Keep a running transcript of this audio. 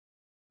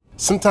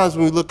Sometimes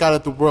when we look out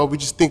at the world, we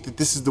just think that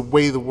this is the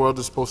way the world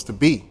is supposed to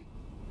be.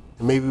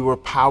 And maybe we're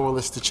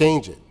powerless to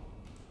change it.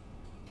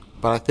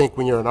 But I think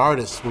when you're an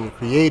artist, when you're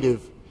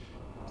creative,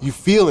 you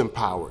feel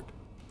empowered.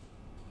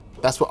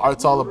 That's what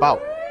art's all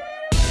about.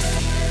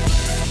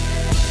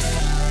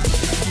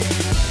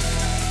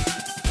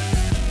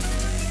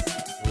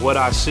 What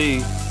I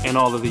see in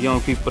all of the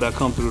young people that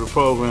come through the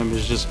program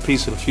is just a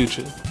piece of the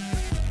future.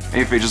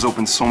 AFA just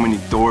opened so many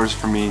doors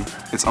for me.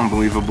 It's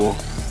unbelievable.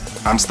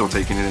 I'm still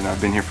taking it in. I've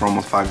been here for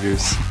almost 5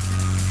 years.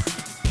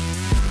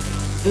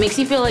 It makes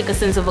you feel like a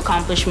sense of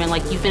accomplishment,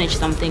 like you finished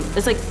something.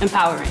 It's like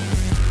empowering.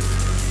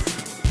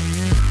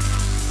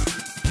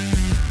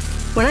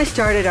 When I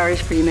started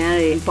Artists for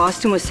Humanity,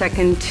 Boston was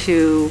second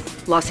to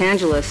Los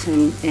Angeles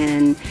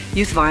in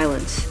youth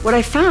violence. What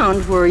I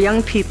found were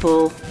young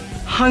people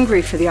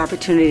hungry for the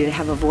opportunity to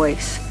have a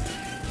voice.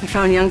 I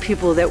found young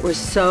people that were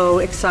so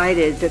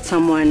excited that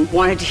someone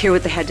wanted to hear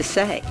what they had to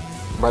say.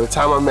 By the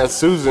time I met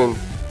Susan,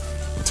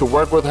 to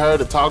work with her,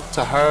 to talk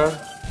to her,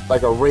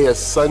 like a ray of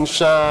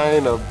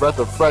sunshine, a breath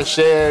of fresh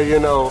air, you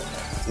know,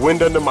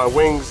 wind under my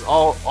wings,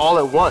 all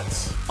at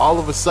once. All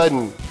of a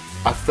sudden,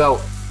 I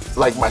felt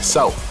like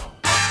myself.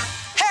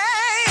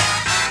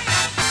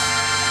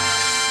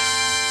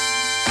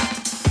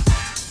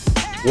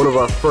 One of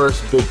our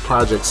first big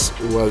projects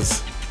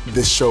was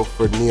this show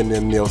for Nina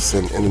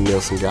Nielsen in the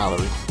Nielsen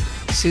Gallery.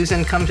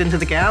 Susan comes into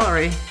the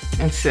gallery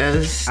and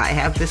says, I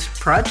have this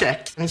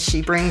project. And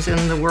she brings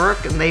in the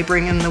work, and they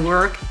bring in the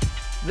work.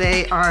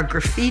 They are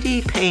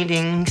graffiti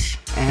paintings.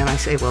 And I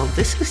say, well,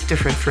 this is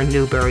different for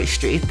Newbury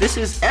Street. This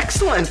is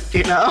excellent,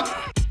 you know?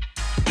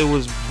 It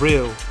was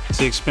real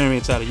to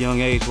experience at a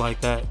young age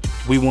like that.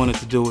 We wanted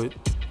to do it.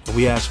 And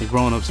we had some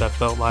grown-ups that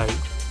felt like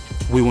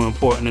we were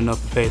important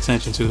enough to pay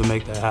attention to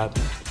make that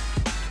happen.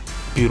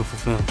 Beautiful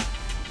film.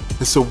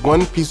 And so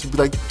one piece would be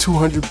like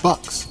 $200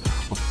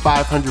 or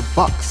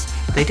 $500.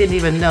 They didn't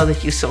even know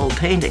that you sold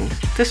paintings.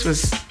 This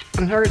was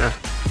unheard of.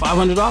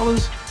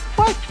 $500?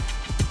 What?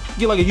 You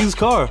get like a used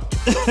car.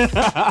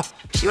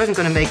 She wasn't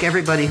going to make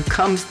everybody who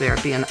comes there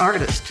be an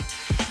artist,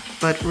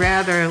 but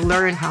rather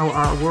learn how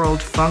our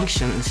world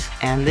functions.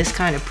 And this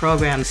kind of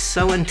program is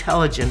so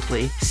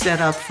intelligently set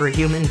up for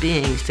human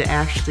beings to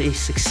actually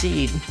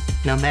succeed,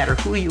 no matter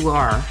who you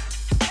are.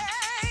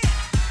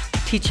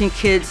 Teaching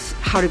kids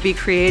how to be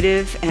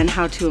creative and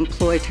how to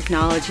employ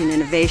technology and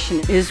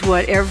innovation is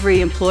what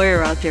every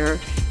employer out there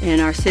in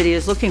our city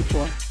is looking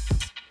for.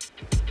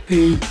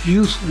 The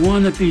youth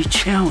want to be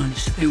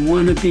challenged. They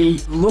want to be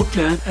looked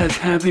at as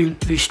having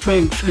the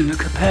strength and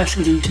the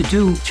capacity to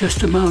do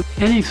just about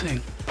anything.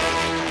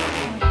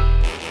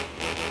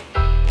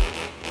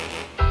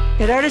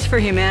 At Artists for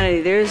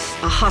Humanity, there's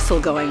a hustle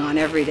going on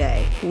every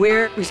day.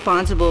 We're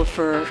responsible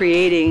for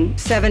creating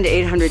 700 to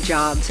 800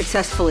 jobs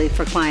successfully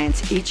for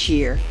clients each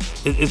year.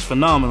 It's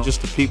phenomenal,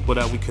 just the people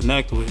that we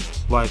connect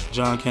with, like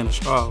John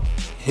Cannistraro.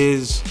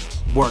 His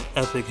work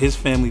ethic, his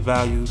family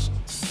values,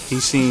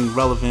 he's seen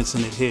relevance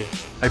in it here.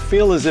 I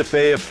feel as if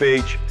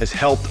AFH has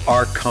helped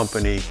our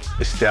company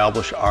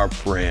establish our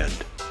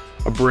brand.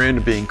 A brand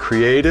of being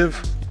creative,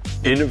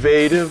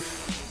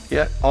 innovative,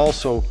 yet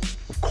also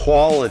of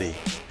quality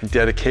and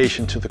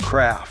dedication to the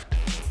craft.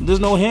 There's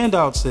no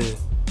handouts there.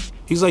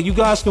 He's like, you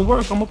guys can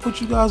work, I'm gonna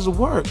put you guys to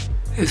work.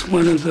 It's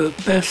one of the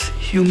best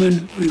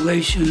human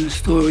relation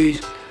stories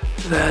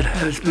that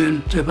has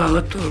been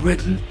developed or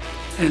written,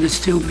 and it's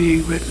still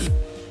being written.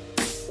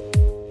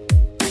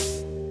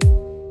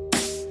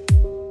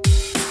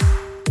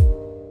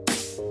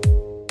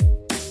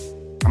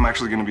 I'm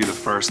actually going to be the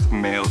first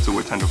male to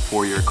attend a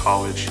 4-year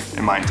college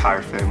in my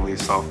entire family,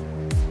 so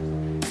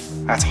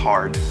that's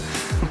hard.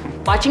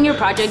 Watching your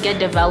project get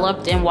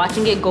developed and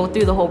watching it go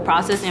through the whole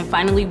process and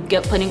finally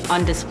get put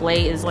on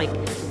display is like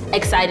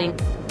exciting.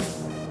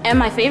 And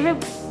my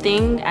favorite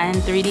thing in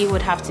 3D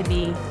would have to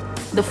be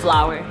the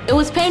flower. It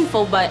was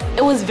painful, but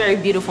it was very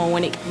beautiful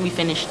when we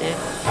finished it.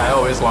 I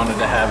always wanted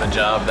to have a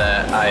job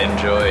that I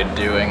enjoyed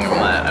doing and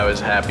that I was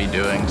happy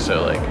doing.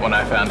 So like when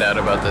I found out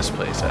about this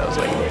place, I was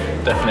like,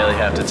 definitely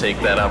have to take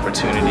that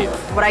opportunity.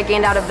 What I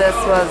gained out of this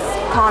was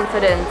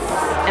confidence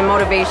and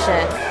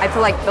motivation. I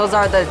feel like those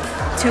are the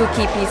 2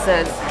 key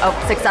pieces of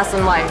success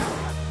in life.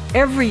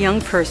 Every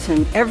young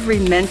person, every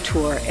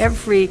mentor,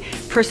 every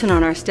person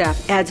on our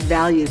staff adds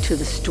value to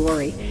the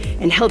story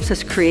and helps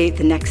us create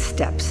the next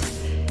steps.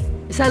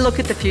 As I look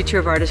at the future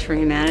of Artists for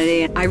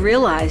Humanity, I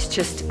realize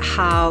just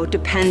how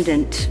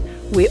dependent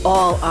we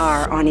all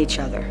are on each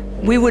other.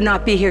 We would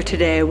not be here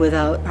today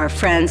without our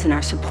friends and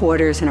our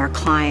supporters and our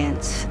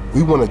clients.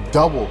 We want to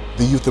double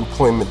the youth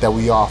employment that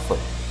we offer.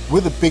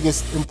 We're the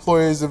biggest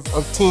employers of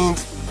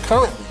teens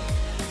currently.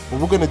 But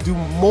we're going to do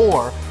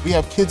more. We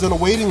have kids on a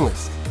waiting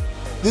list.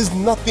 There's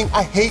nothing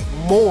I hate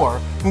more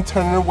than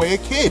turning away a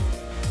kid.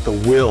 The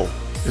will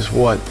is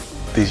what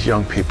these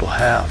young people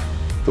have.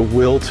 The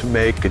will to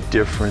make a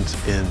difference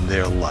in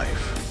their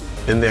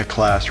life, in their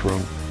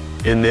classroom,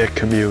 in their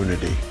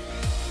community.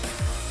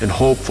 And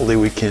hopefully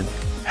we can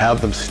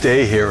have them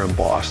stay here in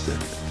Boston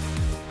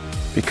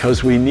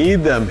because we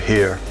need them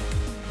here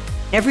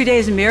Every day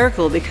is a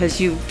miracle because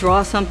you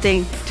draw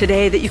something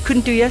today that you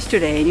couldn't do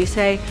yesterday, and you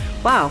say,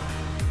 wow,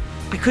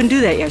 I couldn't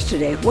do that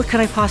yesterday. What can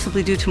I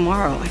possibly do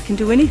tomorrow? I can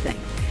do anything.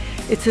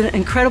 It's an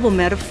incredible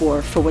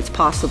metaphor for what's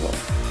possible.